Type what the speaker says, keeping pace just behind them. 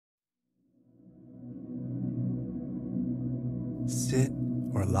Sit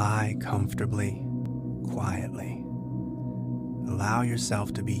or lie comfortably, quietly. Allow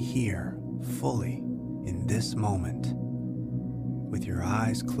yourself to be here fully in this moment. With your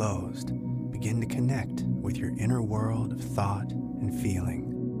eyes closed, begin to connect with your inner world of thought and feeling.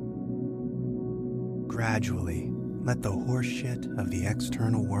 Gradually, let the horseshit of the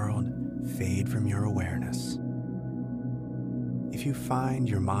external world fade from your awareness. If you find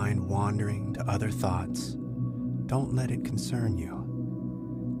your mind wandering to other thoughts, don't let it concern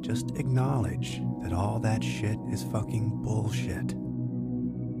you. Just acknowledge that all that shit is fucking bullshit.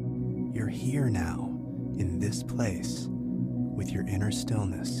 You're here now, in this place, with your inner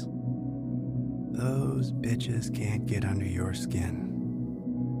stillness. Those bitches can't get under your skin.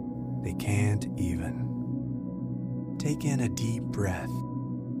 They can't even. Take in a deep breath.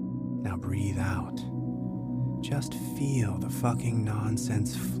 Now breathe out. Just feel the fucking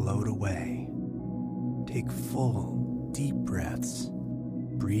nonsense float away. Take full, deep breaths.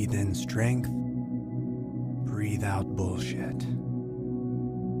 Breathe in strength. Breathe out bullshit.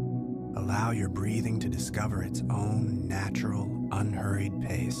 Allow your breathing to discover its own natural, unhurried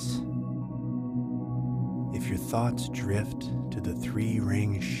pace. If your thoughts drift to the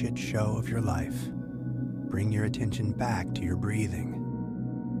three-ring shit show of your life, bring your attention back to your breathing.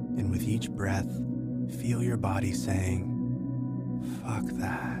 And with each breath, feel your body saying, "Fuck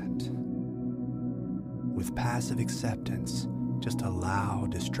that." With passive acceptance, just allow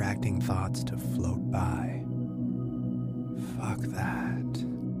distracting thoughts to float by. Fuck that.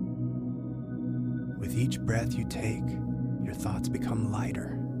 With each breath you take, your thoughts become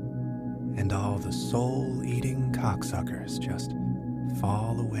lighter, and all the soul-eating cocksuckers just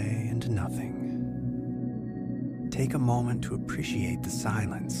fall away into nothing. Take a moment to appreciate the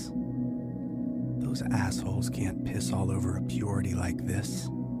silence. Those assholes can't piss all over a purity like this.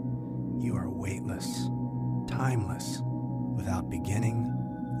 You are weightless, timeless, without beginning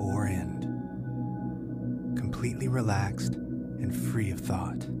or end. Completely relaxed and free of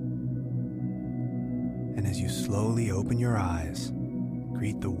thought. And as you slowly open your eyes,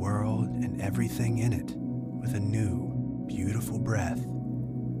 greet the world and everything in it with a new, beautiful breath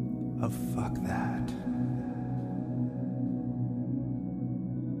of fuck that.